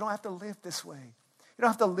change you. You don't have to live this way. You don't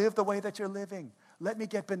have to live the way that you're living. Let me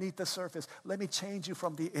get beneath the surface. Let me change you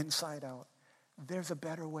from the inside out. There's a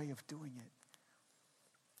better way of doing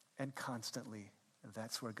it. And constantly,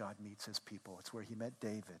 that's where God meets his people. It's where he met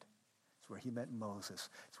David. It's where he met Moses.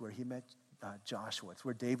 It's where he met Joshua. It's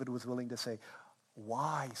where David was willing to say,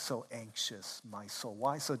 why so anxious, my soul?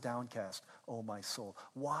 Why so downcast, oh my soul?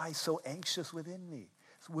 Why so anxious within me?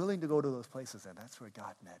 He's willing to go to those places, and that's where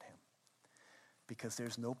God met him. Because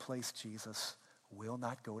there's no place Jesus will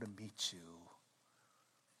not go to meet you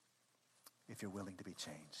if you're willing to be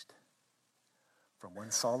changed. From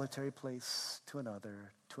one solitary place to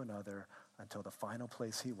another, until the final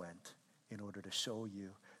place he went, in order to show you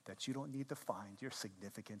that you don't need to find your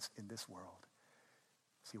significance in this world.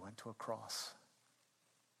 So he went to a cross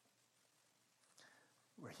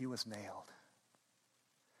where he was nailed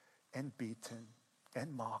and beaten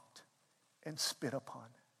and mocked and spit upon.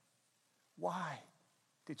 Why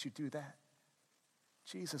did you do that?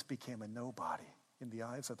 Jesus became a nobody in the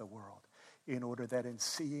eyes of the world, in order that in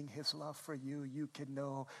seeing his love for you, you can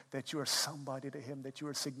know that you are somebody to him, that you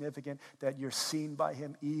are significant, that you're seen by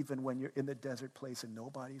him even when you're in the desert place and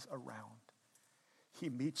nobody's around. He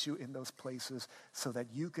meets you in those places so that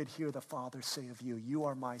you could hear the Father say of you, you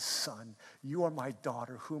are my son, you are my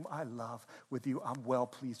daughter, whom I love. With you, I'm well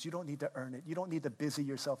pleased. You don't need to earn it. You don't need to busy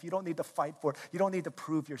yourself. You don't need to fight for it. You don't need to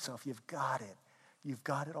prove yourself. You've got it. You've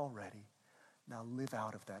got it already. Now live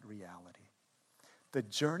out of that reality. The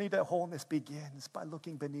journey to wholeness begins by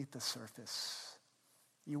looking beneath the surface.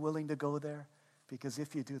 You willing to go there? Because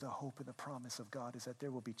if you do, the hope and the promise of God is that there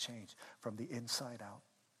will be change from the inside out,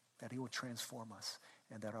 that he will transform us,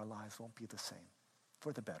 and that our lives won't be the same,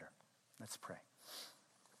 for the better. Let's pray.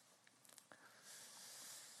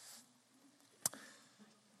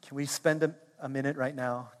 Can we spend a minute right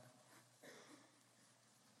now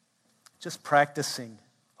just practicing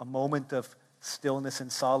a moment of stillness and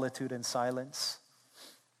solitude and silence?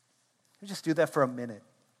 Just do that for a minute.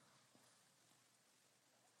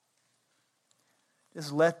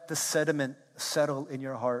 Just let the sediment settle in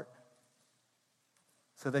your heart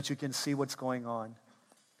so that you can see what's going on.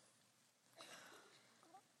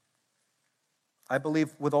 I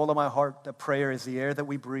believe with all of my heart that prayer is the air that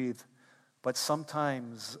we breathe, but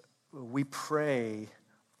sometimes we pray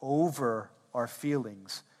over our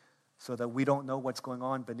feelings so that we don't know what's going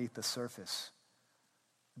on beneath the surface.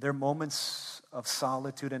 There are moments of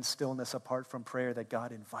solitude and stillness apart from prayer that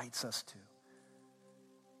God invites us to.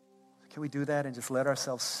 Can we do that and just let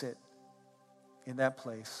ourselves sit in that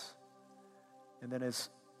place? And then as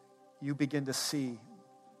you begin to see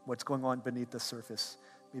what's going on beneath the surface,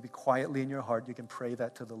 maybe quietly in your heart, you can pray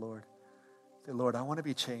that to the Lord. Say, Lord, I want to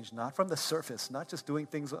be changed, not from the surface, not just doing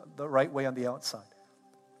things the right way on the outside,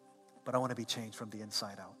 but I want to be changed from the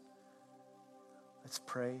inside out. Let's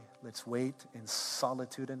pray. Let's wait in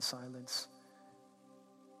solitude and silence.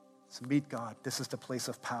 Let's meet God. This is the place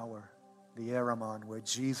of power, the Aramon, where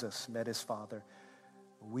Jesus met his Father.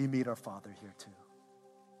 We meet our Father here too.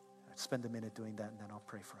 Let's spend a minute doing that, and then I'll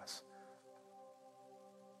pray for us.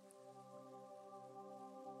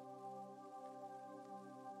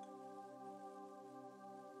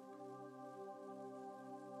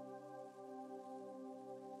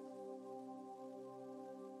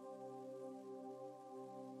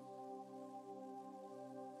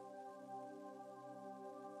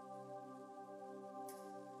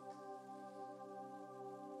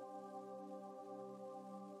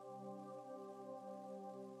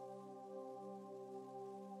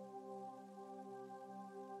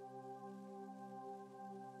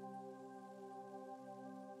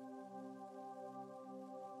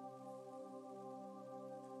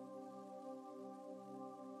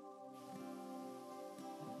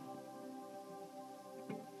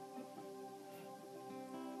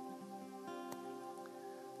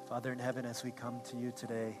 Father in heaven, as we come to you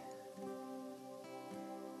today,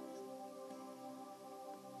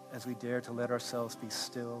 as we dare to let ourselves be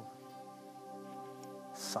still,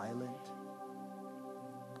 silent,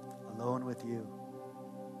 alone with you,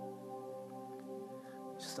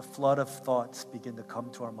 just a flood of thoughts begin to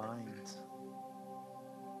come to our minds.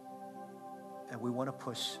 And we want to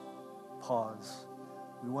push pause.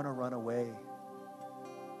 We want to run away.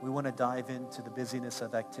 We want to dive into the busyness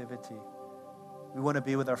of activity. We want to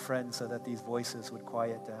be with our friends so that these voices would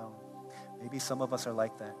quiet down. Maybe some of us are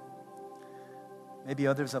like that. Maybe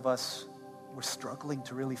others of us, we're struggling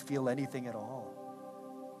to really feel anything at all.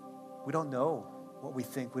 We don't know what we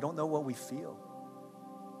think. We don't know what we feel.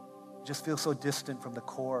 We just feel so distant from the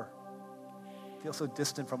core. Feel so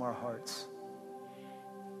distant from our hearts.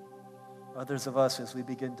 Others of us, as we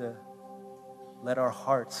begin to let our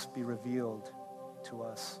hearts be revealed to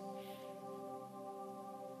us,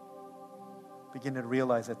 begin to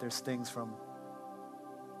realize that there's things from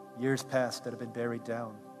years past that have been buried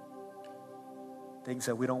down. Things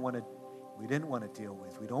that we didn't want to deal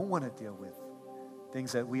with. We don't want to deal with.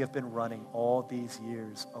 Things that we have been running all these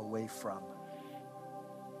years away from.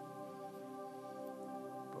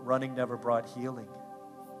 But running never brought healing.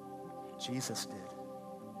 Jesus did.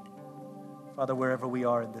 Father, wherever we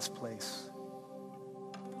are in this place,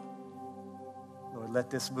 Lord,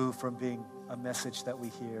 let this move from being a message that we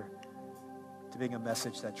hear to being a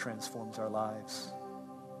message that transforms our lives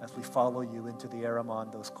as we follow you into the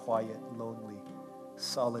Aramon, those quiet, lonely,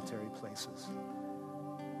 solitary places.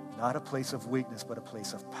 Not a place of weakness, but a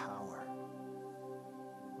place of power,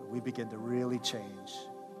 where we begin to really change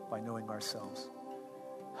by knowing ourselves.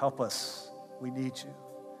 Help us. We need you.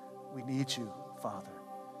 We need you, Father.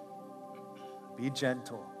 Be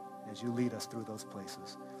gentle as you lead us through those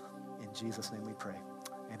places. In Jesus' name we pray.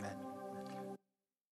 Amen.